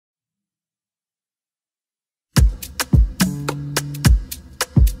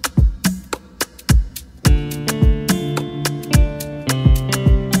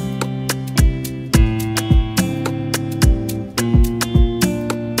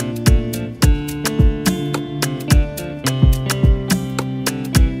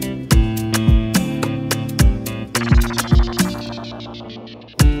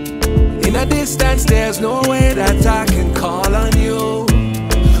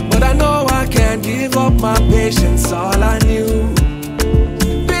my patience all on you.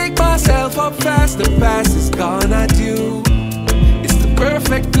 Pick myself up fast, the past is gone adieu. It's the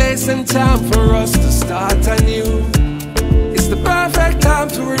perfect place and time for us to start anew. It's the perfect time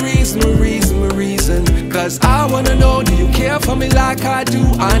to reason. Cause I wanna know, do you care for me like I do?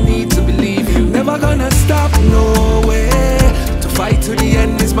 I need to believe you. Never gonna stop, no way. To fight to the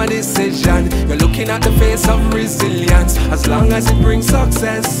end is my decision. You're looking at the face of resilience, as long as it brings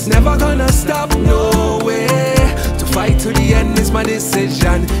success. Never gonna stop, no way. To fight to the end is my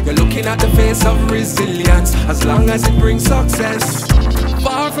decision. You're looking at the face of resilience, as long as it brings success.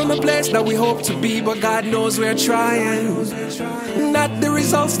 Far from the place that we hope to be, but God knows we're trying. Not the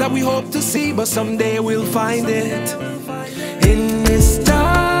results that we hope to see, but someday we'll find it. In this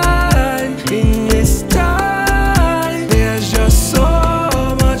time, there's just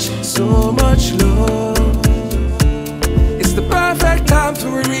so much love. It's the perfect time to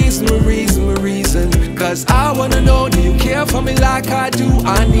reason. Cause I wanna know, do you care for me like I do?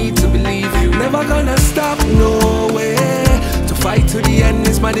 I need to believe you. Never gonna stop, no way. To fight to the end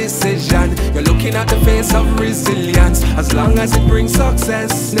is my decision. You're looking at the face of resilience, as long as it brings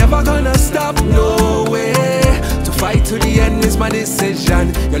success. Never gonna stop, no way. To fight to the end is my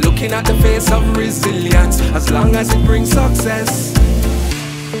decision. You're looking at the face of resilience, as long as it brings success.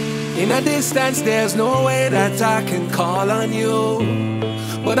 In a distance there's no way that I can call on you,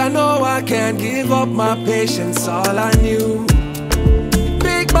 but I know I can't give up my patience all on you.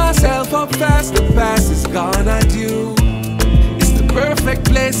 Pick myself up fast, the past is gone adieu. It's the perfect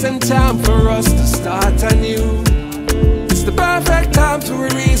place and time for us to start anew. It's the perfect time to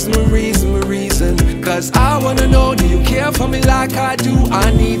reason. Cause I wanna know, do you care for me like I do?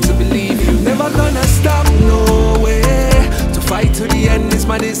 I need to believe you. Never gonna stop, no way. To fight to the end is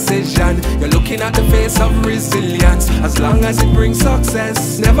my decision. You're looking at the face of resilience, as long as it brings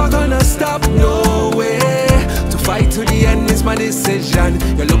success. Never gonna stop, no way. To fight to the end is my decision.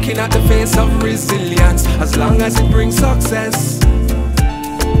 You're looking at the face of resilience, as long as it brings success.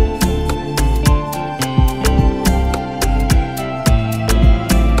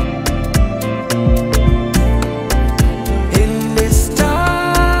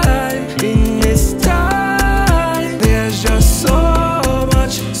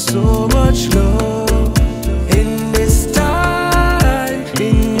 So much love. In this time,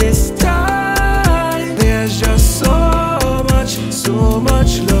 there's just so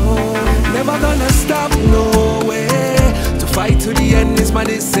much love. Never gonna stop, no way. To fight to the end is my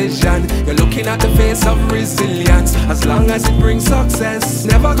decision. You're looking at the face of resilience, as long as it brings success.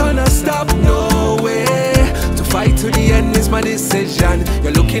 Never gonna stop, no way. To fight to the end is my decision.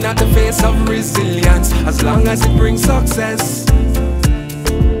 You're looking at the face of resilience, as long as it brings success.